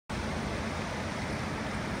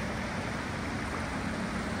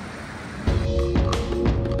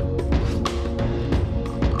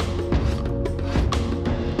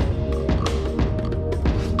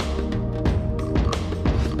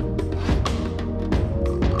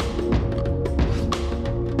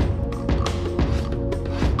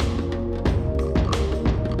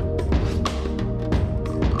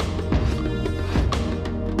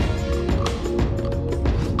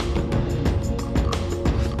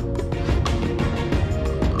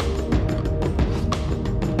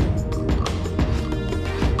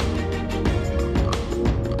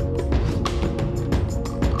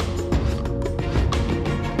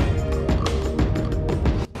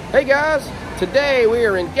guys? Today we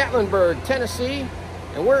are in Gatlinburg, Tennessee,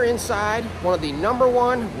 and we're inside one of the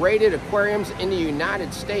 #1 rated aquariums in the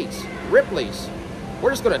United States, Ripley's. We're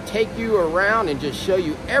just gonna take you around and just show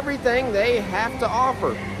you everything they have to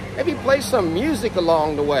offer. Maybe play some music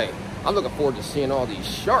along the way. I'm looking forward to seeing all these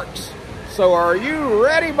sharks. So are you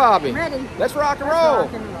ready, Bobby? Ready. Let's rock and roll.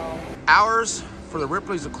 Rock and roll. Hours for the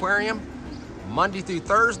Ripleys Aquarium, Monday through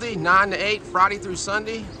Thursday, 9 to 8, Friday through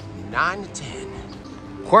Sunday, 9 to 10.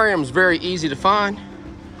 Aquarium's very easy to find.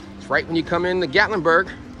 It's right when you come into Gatlinburg.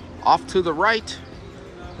 Off to the right,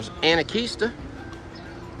 there's Anakista.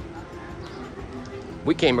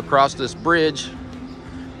 We came across this bridge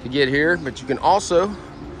to get here, but you can also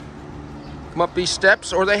come up these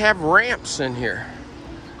steps, or they have ramps in here.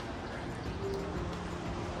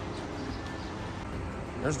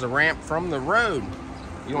 There's the ramp from the road.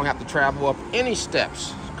 You don't have to travel up any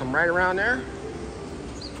steps. Come right around there,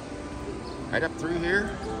 right up through here,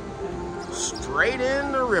 straight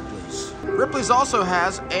into Ripley's. Ripley's also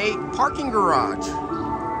has a parking garage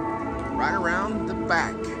right around the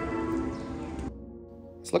back.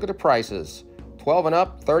 Let's look at the prices. 12 and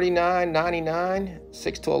up, $39.99.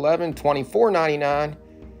 6 to 11, $24.99.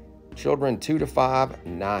 Children 2 to 5,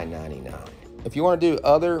 $9.99. If you want to do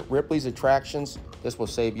other Ripley's attractions, this will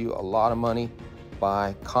save you a lot of money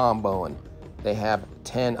by comboing. They have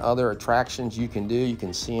 10 other attractions you can do. You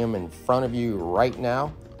can see them in front of you right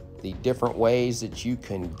now, the different ways that you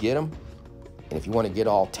can get them. And if you want to get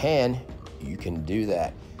all 10, you can do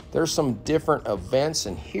that. There's some different events,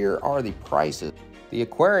 and here are the prices. The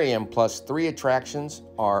aquarium plus 3 attractions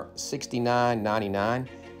are $69.99.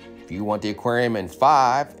 If you want the aquarium in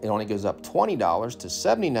 5, it only goes up $20 to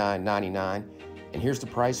 $79.99. And here's the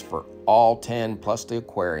price for all 10 plus the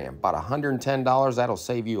aquarium, about $110. That'll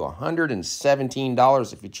save you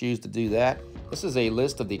 $117 if you choose to do that. This is a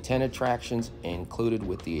list of the 10 attractions included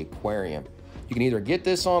with the aquarium. You can either get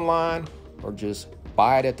this online or just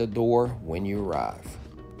buy it at the door when you arrive.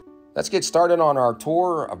 Let's get started on our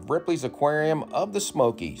tour of Ripley's Aquarium of the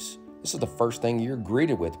Smokies. This is the first thing you're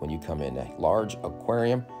greeted with when you come in, a large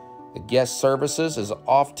aquarium. The guest services is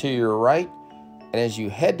off to your right, and as you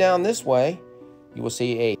head down this way, you will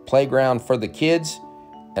see a playground for the kids,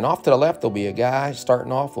 and off to the left there'll be a guy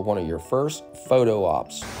starting off with one of your first photo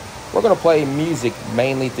ops. We're going to play music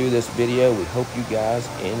mainly through this video. We hope you guys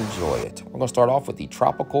enjoy it. We're going to start off with the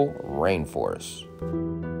tropical rainforest.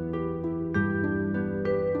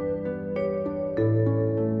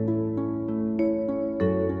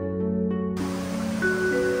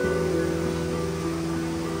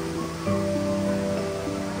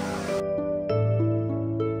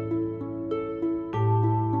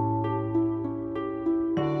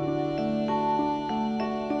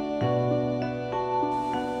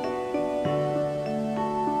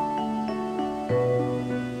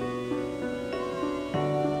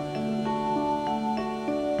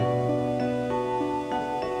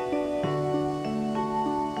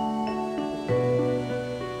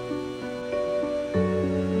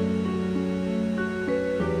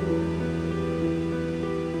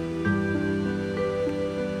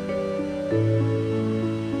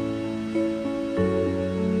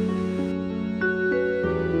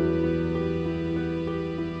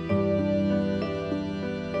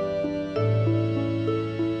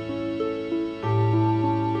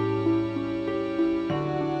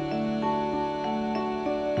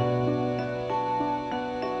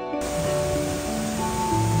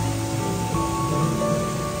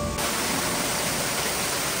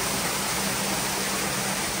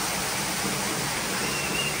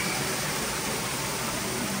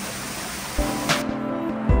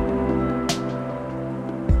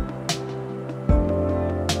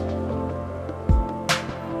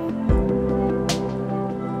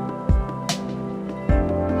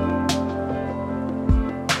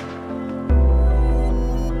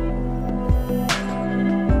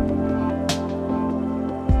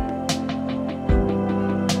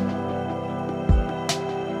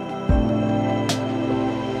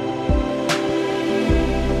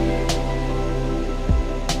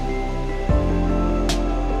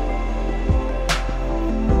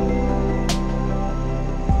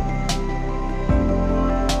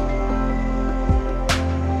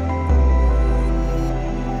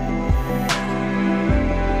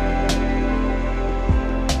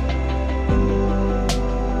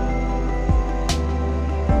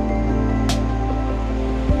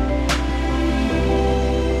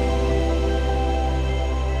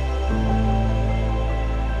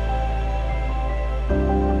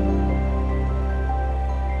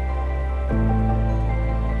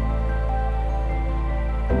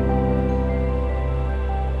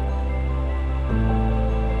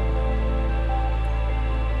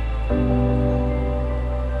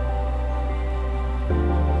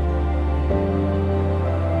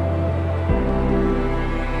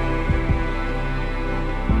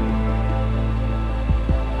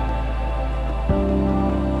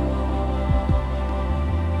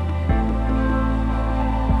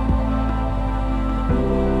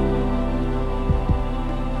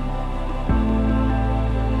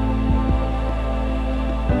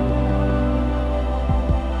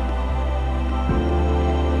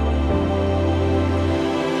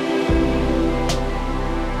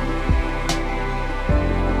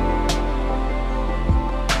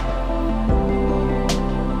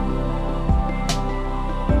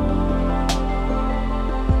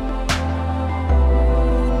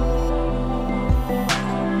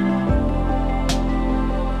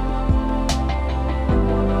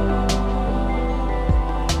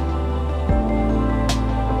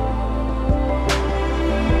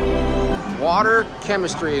 Water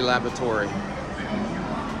chemistry laboratory. As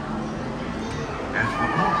the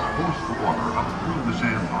pumps force the water up through the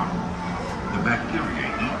sand bottom, the bacteria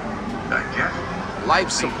eat, digest,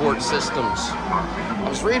 Life support systems. I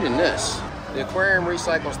was reading this. The aquarium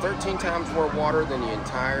recycles 13 times more water than the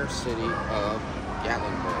entire city of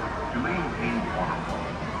Gatlinburg. to maintain water flow.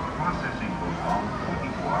 Processing goes on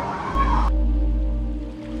 24 hours a day.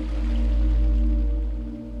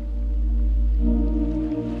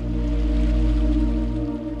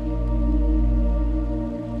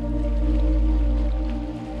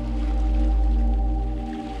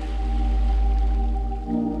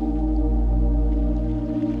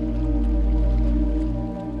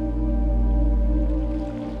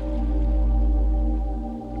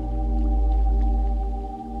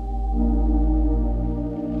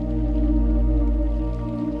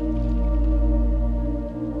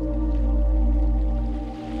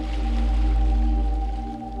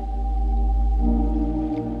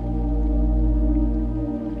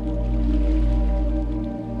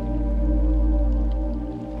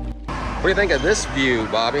 What do you think of this view,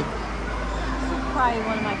 Bobby? Probably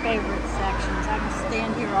one of my favorite sections. I can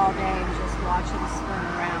stand here all day and just watch them swim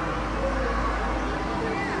around.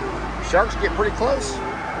 Sharks get pretty close.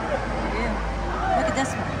 Yeah. Look at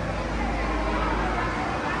this one.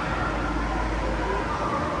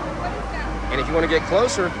 And if you want to get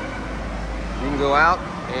closer, you can go out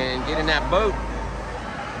and get in that boat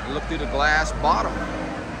and look through the glass bottom.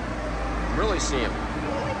 Really see them.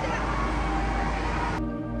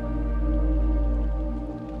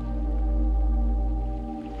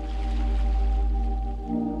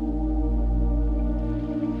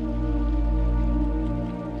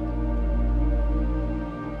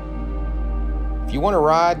 If you want to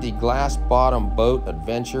ride the glass bottom boat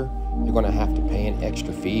adventure, you're going to have to pay an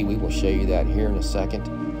extra fee. We will show you that here in a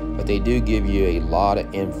second, but they do give you a lot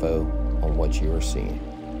of info on what you are seeing.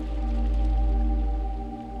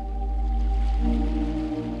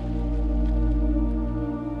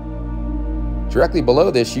 Directly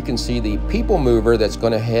below this, you can see the people mover that's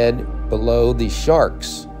going to head below the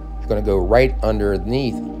sharks. You're going to go right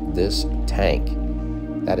underneath this tank.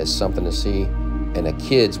 That is something to see, and the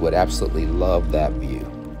kids would absolutely love that view.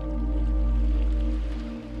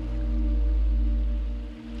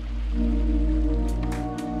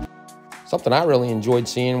 Something I really enjoyed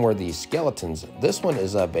seeing were the skeletons. This one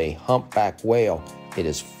is of a humpback whale. It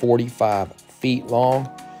is 45 feet long,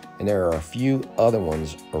 and there are a few other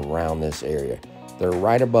ones around this area. They're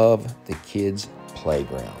right above the kids'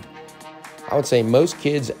 playground. I would say most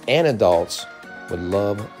kids and adults would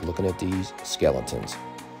love looking at these skeletons.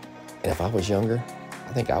 And if I was younger,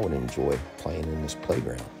 I think I would enjoy playing in this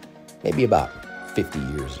playground. Maybe about 50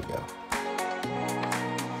 years ago.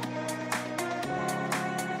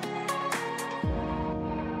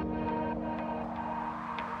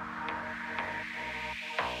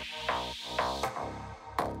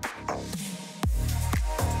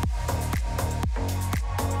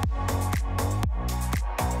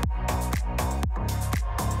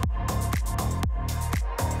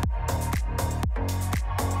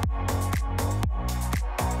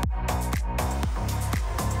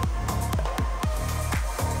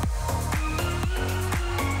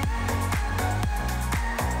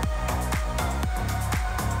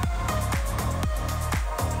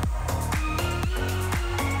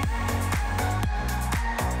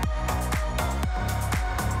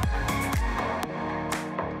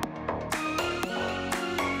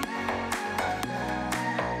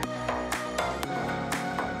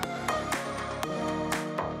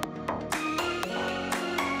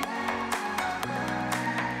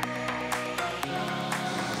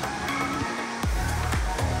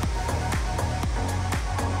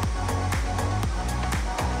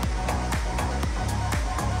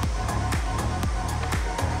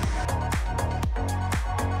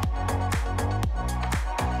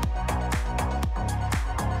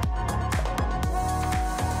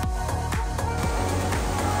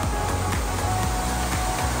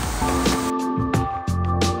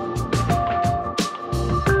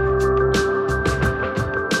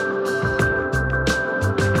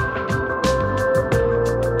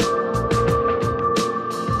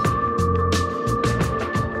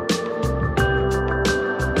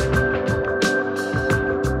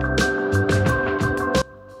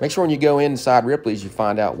 Make sure when you go inside Ripley's, you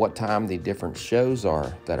find out what time the different shows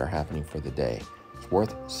are that are happening for the day. It's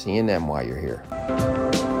worth seeing them while you're here.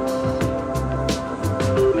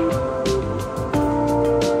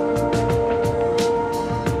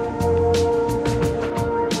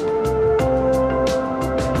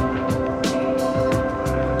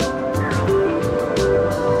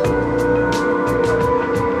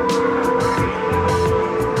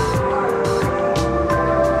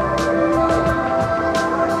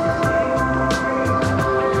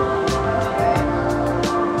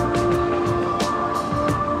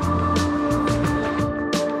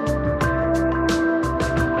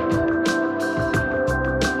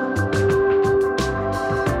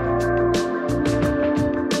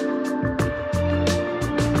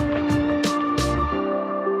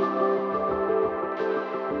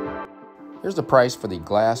 Here's the price for the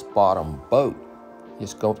glass bottom boat.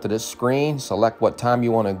 Just go up to this screen, select what time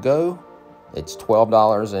you want to go. It's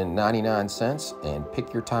 $12.99 and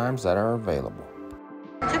pick your times that are available.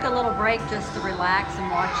 I took a little break just to relax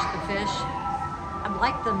and watch the fish. I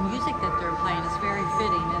like the music that they're playing. It's very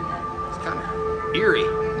fitting, isn't it? It's kind of eerie.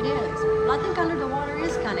 It is. But I think under the water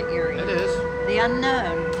is kind of eerie. It is. The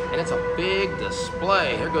unknown. And it's a big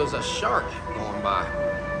display. There goes a shark going by.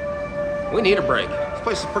 We need a break. This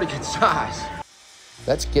place is pretty good size.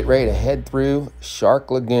 Let's get ready to head through Shark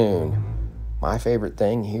Lagoon. My favorite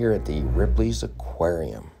thing here at the Ripleys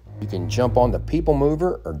Aquarium. You can jump on the people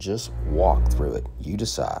mover or just walk through it. You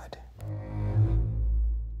decide.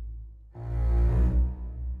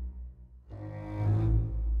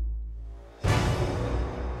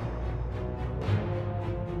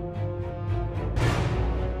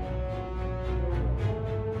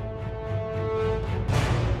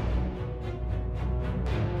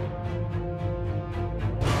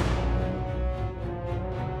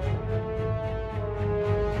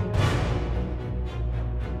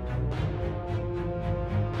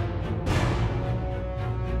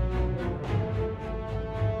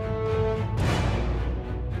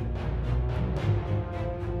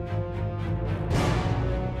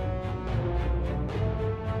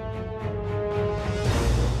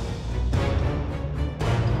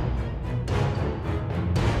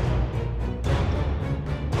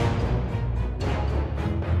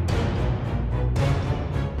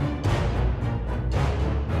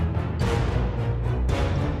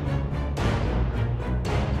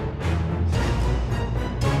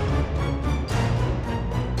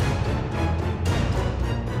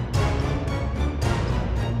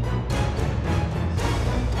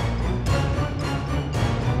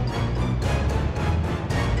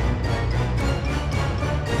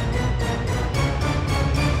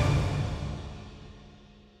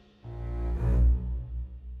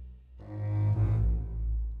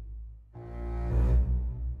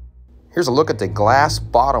 Here's a look at the glass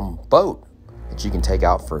bottom boat that you can take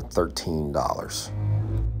out for $13.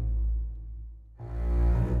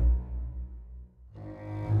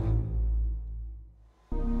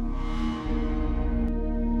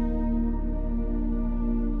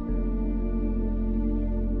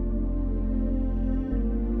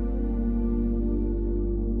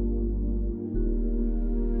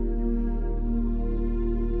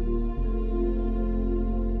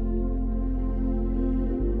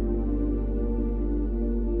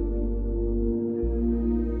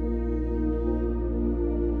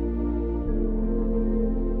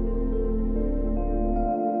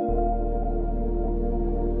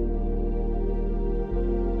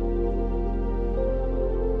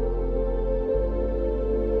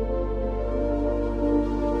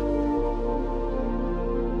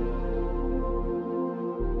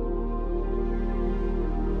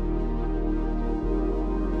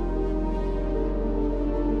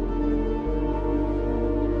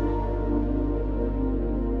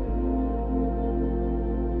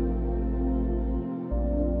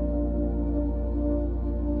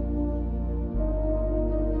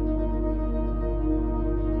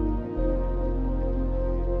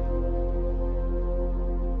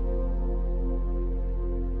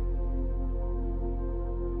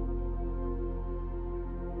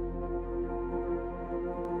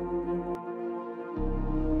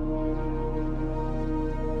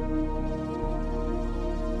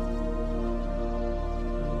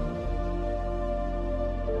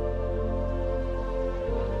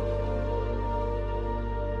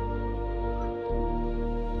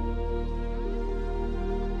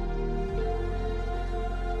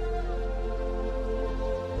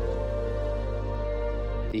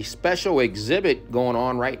 The special exhibit going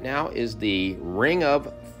on right now is the Ring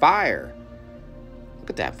of Fire. Look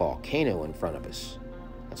at that volcano in front of us.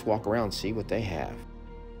 Let's walk around and see what they have.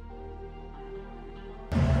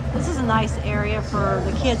 nice area for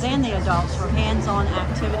the kids and the adults for hands-on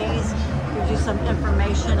activities. Gives you some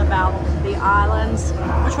information about the islands.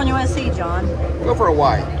 Which one you want to see, John? Go for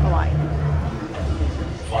Hawaii. Hawaii.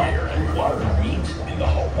 Fire and water meet in the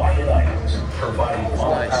Hawaiian Islands, providing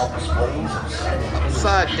volatile displays of signage.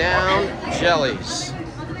 Upside down jellies.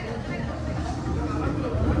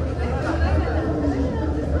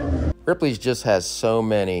 Ripley's just has so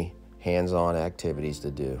many hands-on activities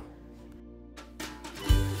to do.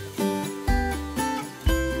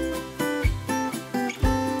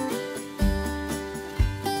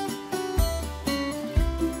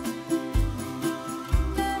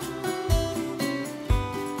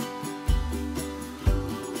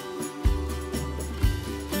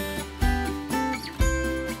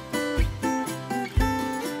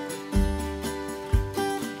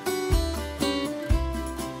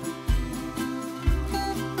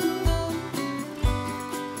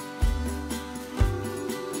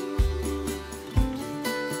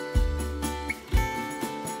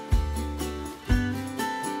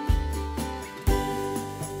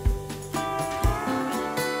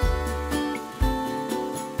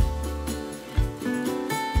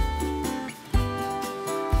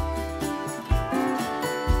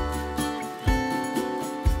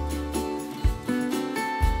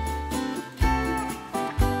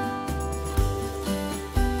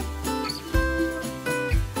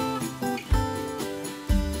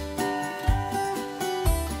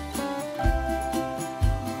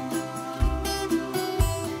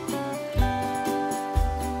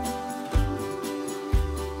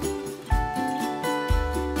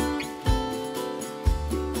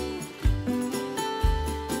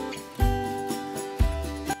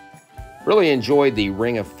 Really enjoyed the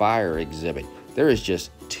Ring of Fire exhibit. There is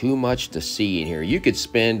just too much to see in here. You could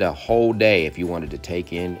spend a whole day if you wanted to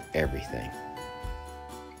take in everything.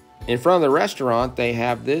 In front of the restaurant, they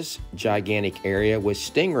have this gigantic area with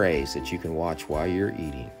stingrays that you can watch while you're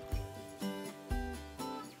eating.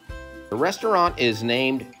 The restaurant is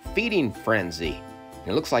named Feeding Frenzy.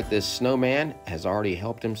 It looks like this snowman has already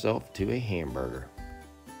helped himself to a hamburger.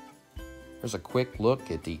 There's a quick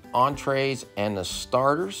look at the entrees and the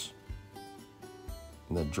starters,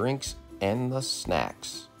 and the drinks and the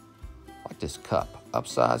snacks. I like this cup,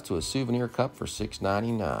 upsized to a souvenir cup for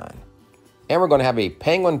 $6.99. And we're going to have a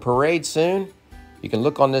penguin parade soon. You can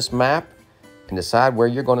look on this map and decide where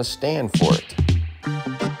you're going to stand for it.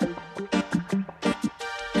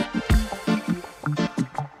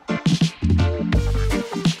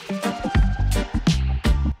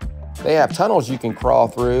 They have tunnels you can crawl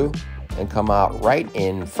through and come out right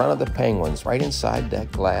in front of the penguins, right inside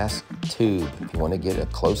that glass tube, if you want to get a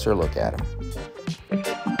closer look at them.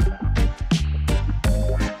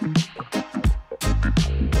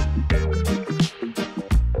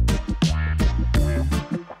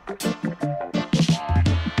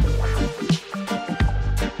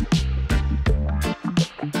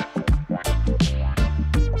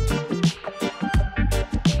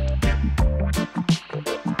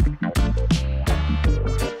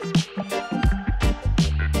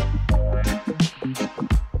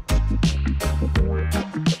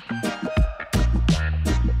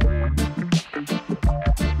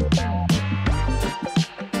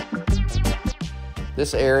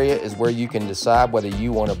 This area is where you can decide whether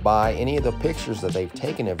you want to buy any of the pictures that they've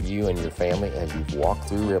taken of you and your family as you've walked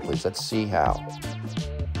through Ripley's. Let's see how.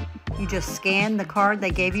 You just scan the card they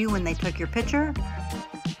gave you when they took your picture,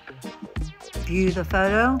 view the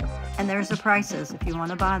photo, and there's the prices if you want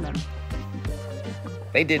to buy them.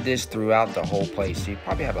 They did this throughout the whole place, so you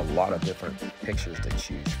probably have a lot of different pictures to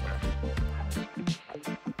choose from.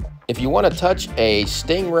 If you want to touch a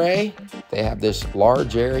stingray, they have this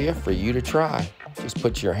large area for you to try. Just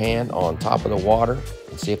put your hand on top of the water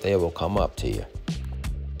and see if they will come up to you.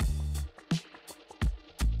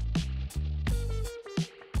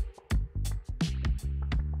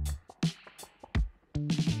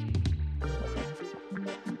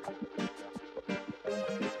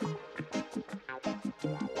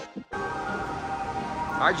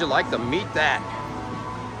 How'd you like to meet that?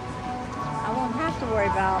 I won't have to worry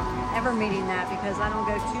about ever meeting that because I don't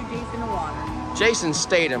go too deep in the water. Jason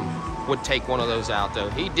Statham would take one of those out though.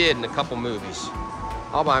 He did in a couple movies,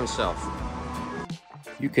 all by himself.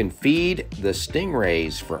 You can feed the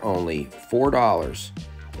stingrays for only $4.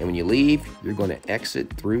 And when you leave, you're going to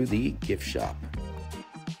exit through the gift shop.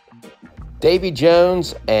 Davy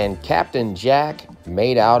Jones and Captain Jack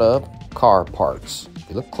made out of car parts. If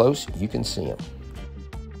you look close, you can see them.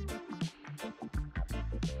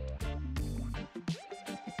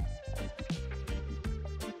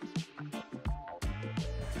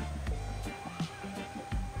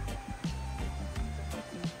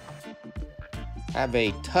 have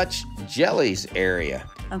a touch jellies area.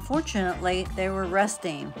 Unfortunately, they were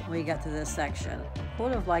resting when we got to this section.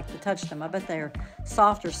 Would have liked to touch them. I bet they're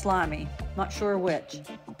soft or slimy. Not sure which.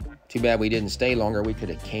 Too bad we didn't stay longer. We could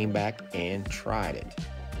have came back and tried it.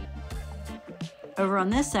 Over on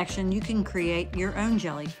this section, you can create your own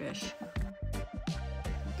jellyfish.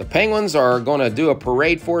 The penguins are going to do a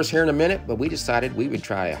parade for us here in a minute, but we decided we would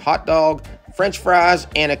try a hot dog, French fries,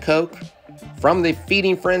 and a Coke from the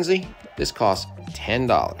Feeding Frenzy. This costs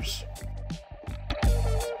 $10.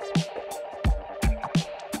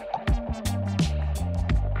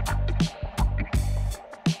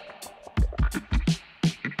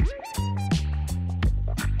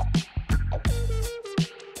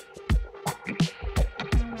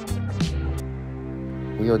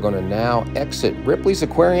 We are going to now exit Ripley's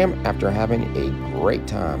Aquarium after having a great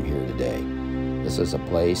time here today. This is a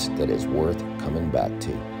place that is worth coming back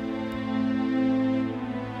to.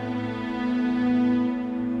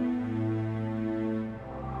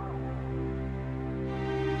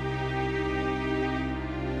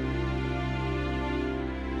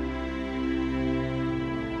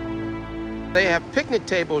 They have picnic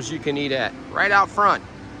tables you can eat at right out front.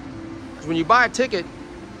 Because when you buy a ticket,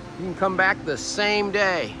 you can come back the same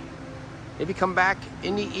day. Maybe come back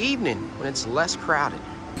in the evening when it's less crowded.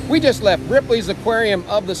 We just left Ripley's Aquarium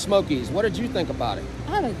of the Smokies. What did you think about it?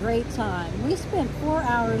 I had a great time. We spent 4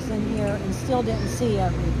 hours in here and still didn't see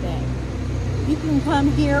everything. You can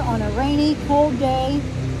come here on a rainy, cold day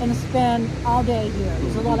and spend all day here.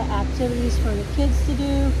 There's a lot of activities for the kids to do.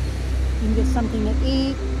 You can get something to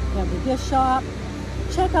eat. You have the gift shop.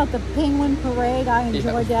 Check out the penguin parade. I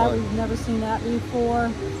enjoyed that. We've never seen that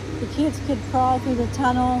before. The kids could crawl through the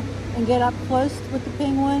tunnel and get up close with the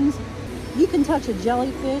penguins. You can touch a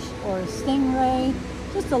jellyfish or a stingray.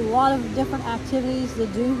 Just a lot of different activities to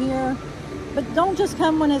do here. But don't just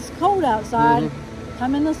come when it's cold outside.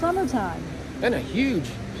 Come in the summertime. And a huge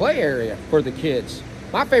play area for the kids.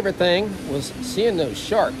 My favorite thing was seeing those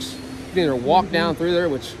sharks. You can either walk down through there,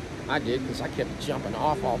 which I did because I kept jumping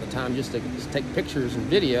off all the time just to take pictures and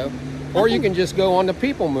video, or you can just go on the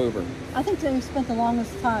people mover. I think that we spent the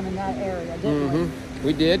longest time in that area, didn't we?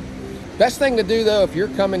 We did. Best thing to do though if you're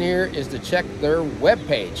coming here is to check their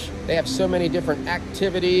webpage. They have so many different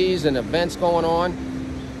activities and events going on.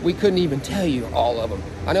 We couldn't even tell you all of them.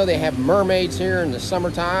 I know they have mermaids here in the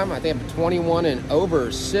summertime. I think they have 21 and over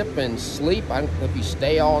sip and sleep. I don't know if you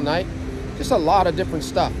stay all night. Just a lot of different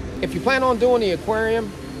stuff. If you plan on doing the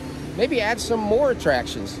aquarium, maybe add some more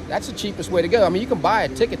attractions. That's the cheapest way to go. I mean, you can buy a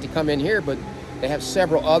ticket to come in here, but they have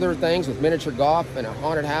several other things with miniature golf and a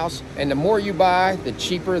haunted house. And the more you buy, the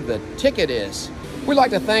cheaper the ticket is. We'd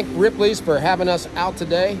like to thank Ripley's for having us out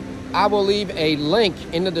today. I will leave a link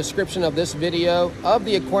in the description of this video of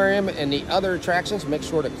the aquarium and the other attractions. Make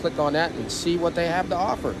sure to click on that and see what they have to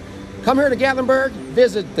offer. Come here to Gatlinburg,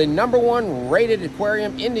 visit the #1 rated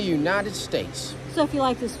aquarium in the United States. So if you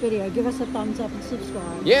like this video, give us a thumbs up and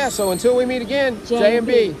subscribe. Yeah, so until we meet again,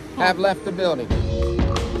 J&B have left the building.